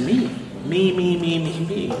is just me.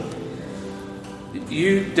 Me.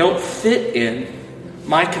 You don't fit in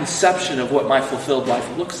my conception of what my fulfilled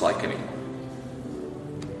life looks like anymore.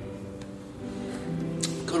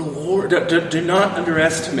 Go to war. Do not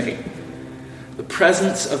underestimate the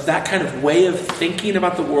presence of that kind of way of thinking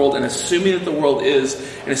about the world and assuming that the world is,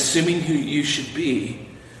 and assuming who you should be,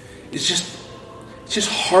 is just It's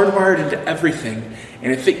just hardwired into everything.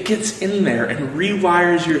 And if it gets in there and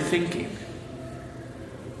rewires your thinking,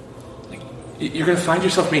 you're going to find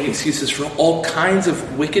yourself making excuses for all kinds of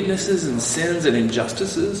wickednesses and sins and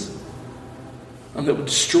injustices that would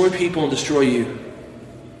destroy people and destroy you.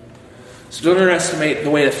 So don't underestimate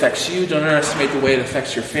the way it affects you. Don't underestimate the way it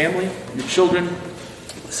affects your family, your children.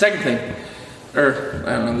 The second thing,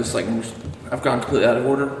 I've gone completely out of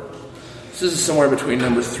order. This is somewhere between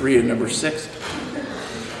number 3 and number 6.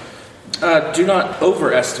 Do not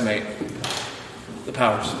overestimate the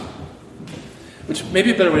powers. Which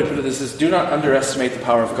maybe a better way to put it is do not underestimate the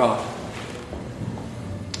power of God.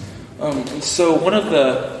 And so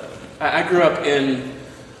I grew up in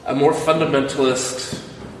a more fundamentalist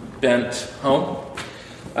bent home,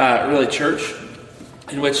 really church,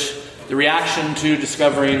 in which the reaction to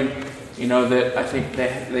discovering, that I think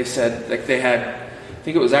they said, like they had, I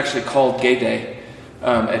think it was actually called Gay Day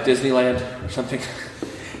at Disneyland or something,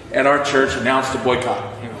 and our church announced a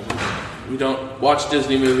boycott. We don't watch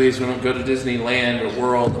Disney movies, we don't go to Disneyland or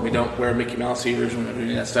World, we don't wear Mickey Mouse ears, we don't do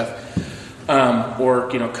any of that stuff.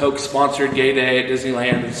 Coke sponsored Gay Day at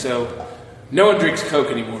Disneyland, and so no one drinks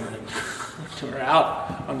Coke anymore. We're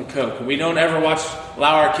out on the Coke. And we don't ever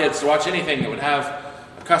allow our kids to watch anything that would have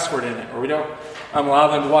a cuss word in it, or we don't allow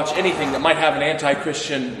them to watch anything that might have an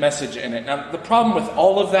anti-Christian message in it. Now, the problem with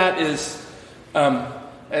all of that is,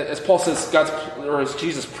 as Paul says, as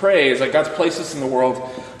Jesus prays, like God's placed us in the world,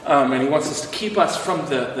 and He wants us to keep us from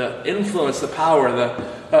the influence, the power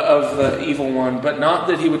of the evil one, but not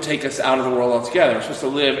that He would take us out of the world altogether. We're supposed to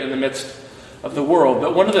live in the midst of the world.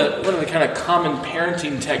 But one of the kind of common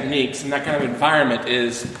parenting techniques in that kind of environment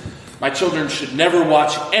is my children should never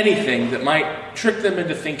watch anything that might trick them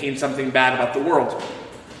into thinking something bad about the world.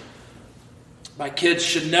 My kids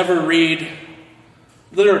should never read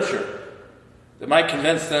literature that might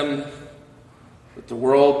convince them that the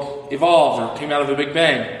world evolved or came out of a Big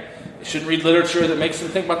Bang. They shouldn't read literature that makes them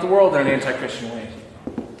think about the world in an anti-Christian way.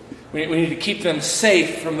 We need to keep them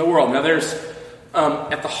safe from the world. Now there's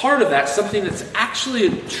at the heart of that, something that's actually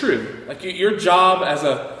true. Like your job as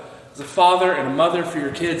a father and a mother for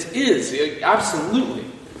your kids is absolutely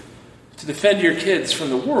to defend your kids from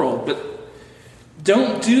the world. But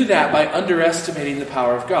don't do that by underestimating the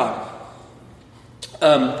power of God.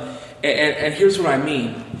 And here's what I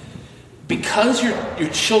mean. Because your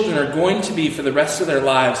children are going to be, for the rest of their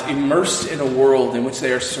lives, immersed in a world in which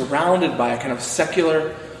they are surrounded by a kind of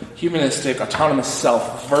secular, humanistic, autonomous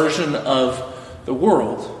self version of the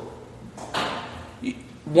world,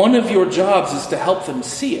 one of your jobs is to help them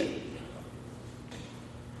see it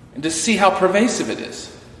and to see how pervasive it is.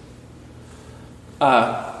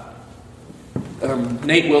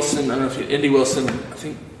 Nate Wilson, I don't know if Indy Wilson, I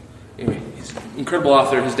think, anyway, he's an incredible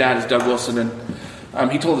author. His dad is Doug Wilson,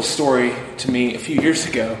 and he told a story to me a few years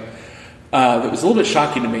ago that was a little bit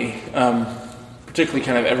shocking to me, particularly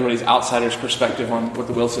kind of everybody's outsider's perspective on what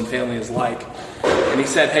the Wilson family is like. And he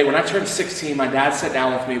said, hey, when I turned 16, my dad sat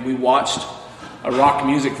down with me. We watched a rock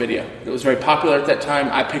music video that was very popular at that time.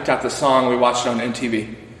 I picked out the song. We watched it on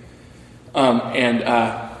MTV.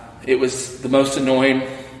 It was the most annoying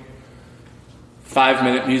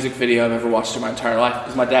 5-minute music video I've ever watched in my entire life,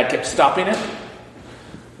 because my dad kept stopping it.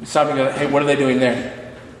 And stopping and going, hey, what are they doing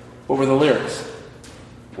there? What were the lyrics?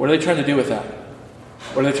 What are they trying to do with that?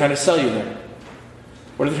 What are they trying to sell you there?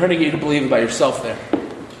 What are they trying to get you to believe about yourself there?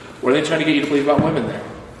 What are they trying to get you to believe about women there?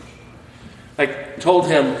 Like, told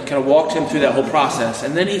him, kind of walked him through that whole process.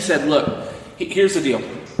 And then he said, look, here's the deal.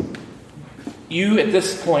 You, at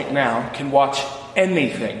this point now, can watch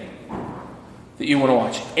anything that you want to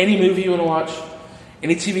watch. Any movie you want to watch,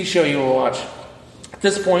 any TV show you want to watch. At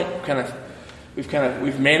this point,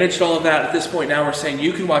 we've managed all of that. At this point now, we're saying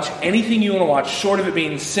you can watch anything you want to watch, short of it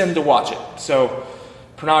being sin to watch it. So,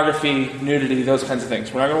 pornography, nudity, those kinds of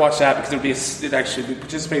things. We're not going to watch that because it'd actually be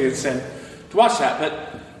participating in sin to watch that.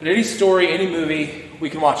 But any story, any movie,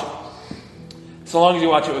 we can watch it. So long as you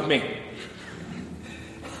watch it with me.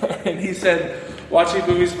 And he said, watching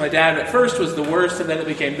movies with my dad at first was the worst, and then it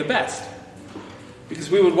became the best. Because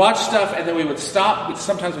we would watch stuff and then we would stop.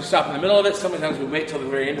 Sometimes we'd stop in the middle of it. Sometimes we'd wait till the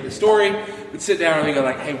very end of the story. We'd sit down and we'd go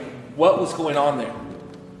like, hey, what was going on there?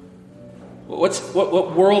 What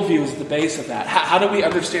worldview is the base of that? How do we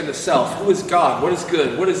understand the self? Who is God? What is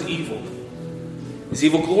good? What is evil? Is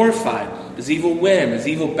evil glorified? Does evil win? Is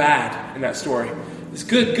evil bad in that story? Is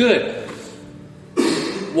good good?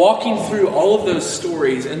 Walking through all of those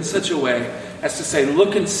stories in such a way as to say,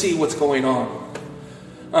 look and see what's going on.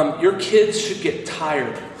 Your kids should get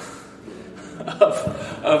tired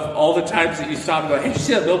of all the times that you stop and go, hey, did you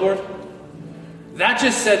see that billboard? That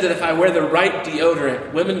just said that if I wear the right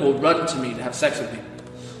deodorant, women will run to me to have sex with me.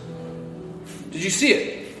 Did you see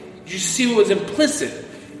it? Did you see what was implicit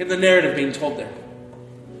in the narrative being told there?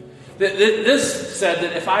 This said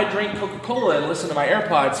that if I drink Coca-Cola and listen to my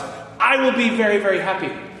AirPods, I will be very, very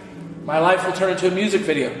happy. My life will turn into a music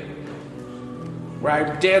video where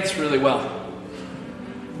I dance really well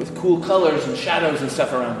with cool colors and shadows and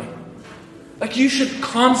stuff around me. Like, you should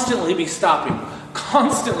constantly be stopping,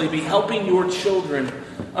 constantly be helping your children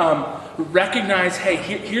recognize, hey,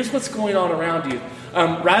 here's what's going on around you.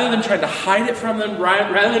 Rather than trying to hide it from them,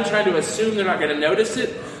 rather than trying to assume they're not going to notice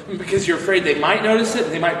it because you're afraid they might notice it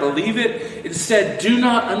and they might believe it. Instead, do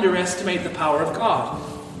not underestimate the power of God.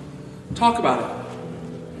 Talk about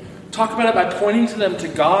it. Talk about it by pointing to them to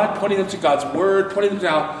God, pointing them to God's Word, pointing them to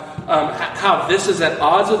how this is at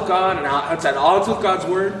odds with God and how it's at odds with God's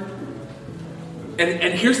Word.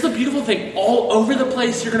 And here's the beautiful thing. All over the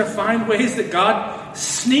place, you're going to find ways that God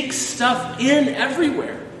sneaks stuff in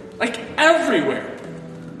everywhere. Like, everywhere.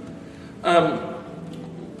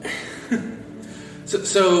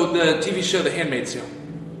 So the TV show The Handmaid's Tale.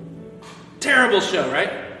 Terrible show,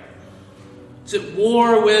 right? It's at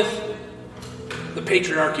war with the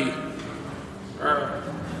patriarchy.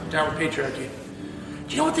 Downward patriarchy.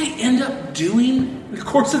 Do you know what they end up doing in the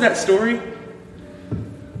course of that story?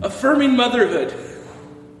 Affirming motherhood.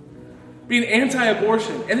 Being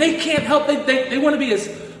anti-abortion. And they can't help, they want to be as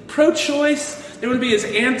pro-choice, they want to be as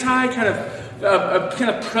anti a kind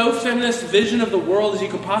of pro-feminist vision of the world as you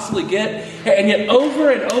could possibly get. And yet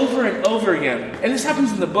over and over and over again, and this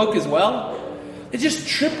happens in the book as well, they just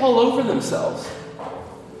trip all over themselves.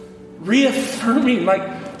 Reaffirming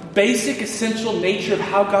like basic essential nature of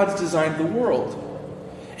how God's designed the world.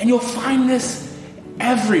 And you'll find this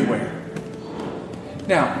everywhere.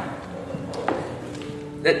 Now,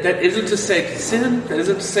 that isn't to say sin. That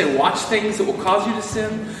isn't to say watch things that will cause you to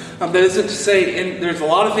sin. That isn't to say there's a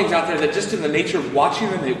lot of things out there that just in the nature of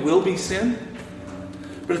watching them, it will be sin.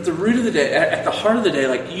 But at the root of the day, at the heart of the day,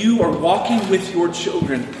 like you are walking with your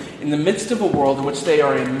children in the midst of a world in which they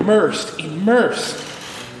are immersed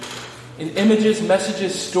in images,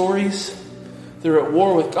 messages, stories. They're at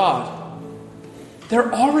war with God.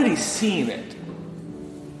 They're already seeing it.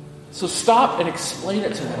 So stop and explain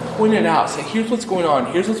it to them. Point it out. Say, here's what's going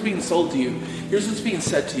on. Here's what's being sold to you. Here's what's being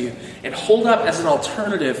said to you. And hold up as an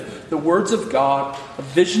alternative the words of God, a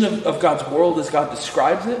vision of God's world as God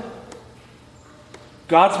describes it.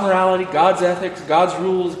 God's morality, God's ethics, God's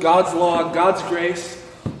rules, God's law, God's grace.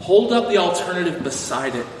 Hold up the alternative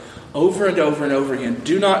beside it over and over and over again.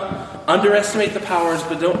 Do not underestimate the powers,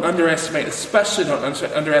 but especially don't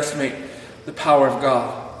underestimate the power of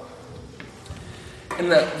God. And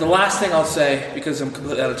the last thing I'll say, because I'm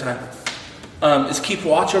completely out of time, is keep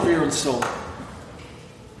watch over your own soul.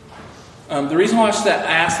 The reason why I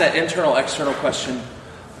ask that internal-external question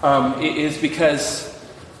is because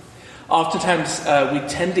oftentimes we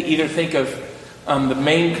tend to either think of the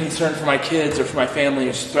main concern for my kids or for my family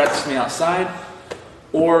as threats from the outside,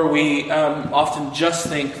 or we often just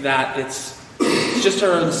think that it's just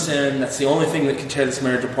our own sin. That's the only thing that could tear this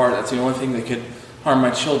marriage apart. That's the only thing that could harm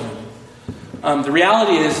my children. The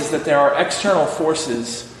reality is that there are external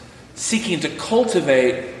forces seeking to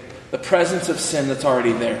cultivate the presence of sin that's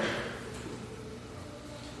already there.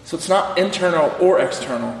 So it's not internal or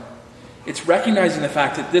external. It's recognizing the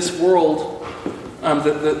fact that this world,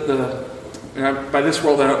 by this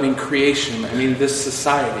world I don't mean creation, I mean this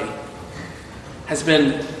society, has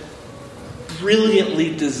been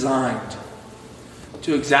brilliantly designed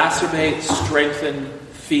to exacerbate, strengthen,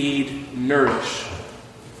 feed, nourish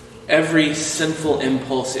every sinful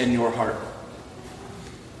impulse in your heart.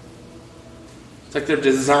 It's like they're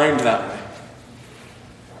designed that way.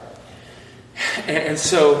 And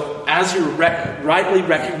so, as you're rightly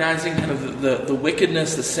recognizing kind of the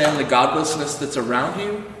wickedness, the sin, the godlessness that's around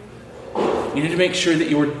you, you need to make sure that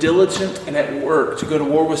you are diligent and at work to go to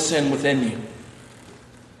war with sin within you.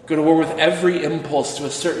 Go to war with every impulse to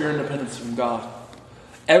assert your independence from God.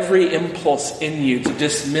 Every impulse in you to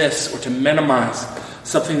dismiss or to minimize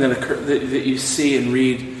something that you see and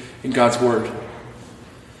read in God's Word.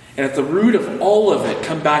 And at the root of all of it,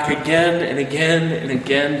 come back again and again and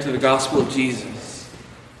again to the gospel of Jesus.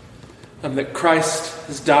 That Christ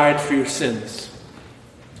has died for your sins.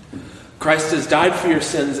 Christ has died for your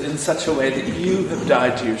sins in such a way that you have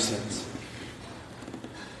died to your sins.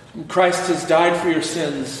 And Christ has died for your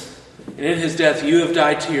sins, and in his death you have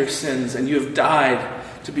died to your sins, and you have died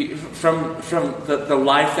to be from the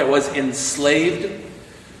life that was enslaved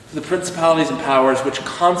to the principalities and powers which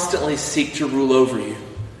constantly seek to rule over you.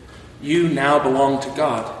 You now belong to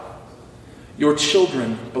God. Your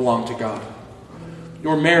children belong to God.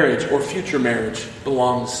 Your marriage or future marriage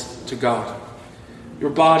belongs to God. Your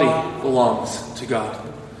body belongs to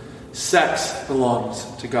God. Sex belongs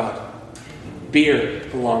to God. Beer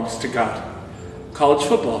belongs to God. College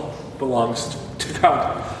football belongs to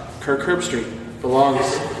God. Kirk Herbstreit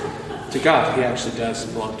belongs to God. He actually does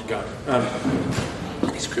belong to God.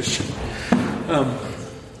 He's a Christian.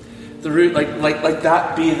 The root, like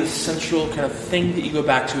that be the central kind of thing that you go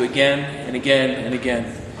back to again and again and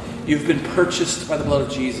again. You've been purchased by the blood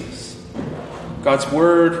of Jesus. God's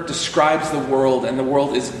word describes the world, and the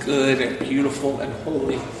world is good and beautiful and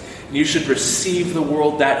holy. And you should receive the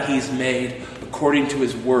world that he's made according to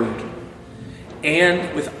his word.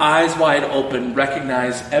 And with eyes wide open,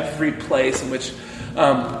 recognize every place in which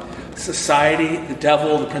society, the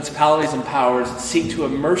devil, the principalities and powers seek to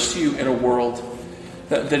immerse you in a world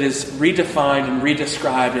that is redefined and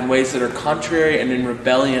redescribed in ways that are contrary and in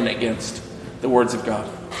rebellion against the words of God.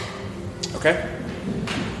 Okay?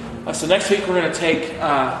 So next week we're going to take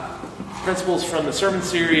principles from the sermon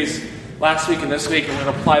series last week and this week, and we're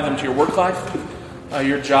going to apply them to your work life,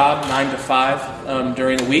 your job, 9 to 5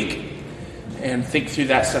 during the week, and think through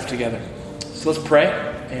that stuff together. So let's pray,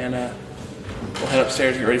 and we'll head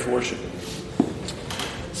upstairs and get ready for worship.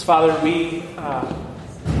 So Father,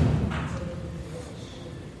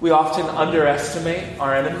 we often underestimate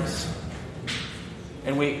our enemies,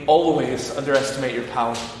 and we always underestimate your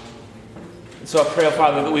power. And so I pray, oh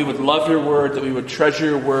Father, that we would love your word, that we would treasure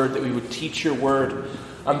your word, that we would teach your word,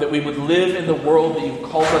 that we would live in the world that you've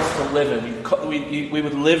called us to live in. We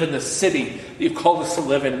would live in the city that you've called us to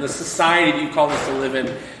live in the society that you've called us to live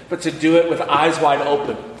in, but to do it with eyes wide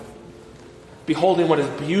open, beholding what is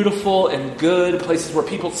beautiful and good, places where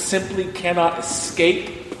people simply cannot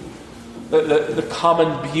escape the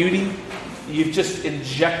common beauty you've just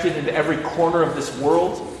injected into every corner of this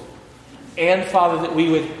world. And Father, that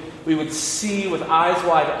we would see with eyes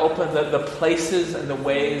wide open the places and the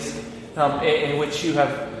ways in which you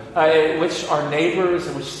have, in which our neighbors,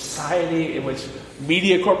 in which society, in which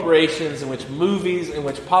media corporations, in which movies, in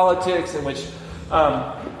which politics, in which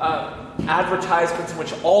advertisements, in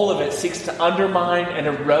which all of it seeks to undermine and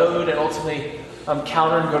erode and ultimately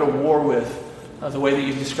counter and go to war with the way that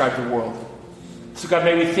you've described the world. So God,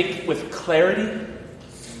 may we think with clarity.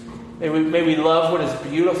 May we love what is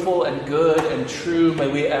beautiful and good and true. May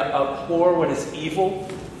we abhor what is evil.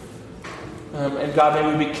 And God, may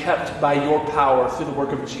we be kept by your power through the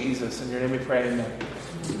work of Jesus. In your name we pray, amen.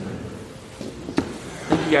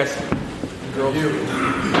 Thank you guys. Girls.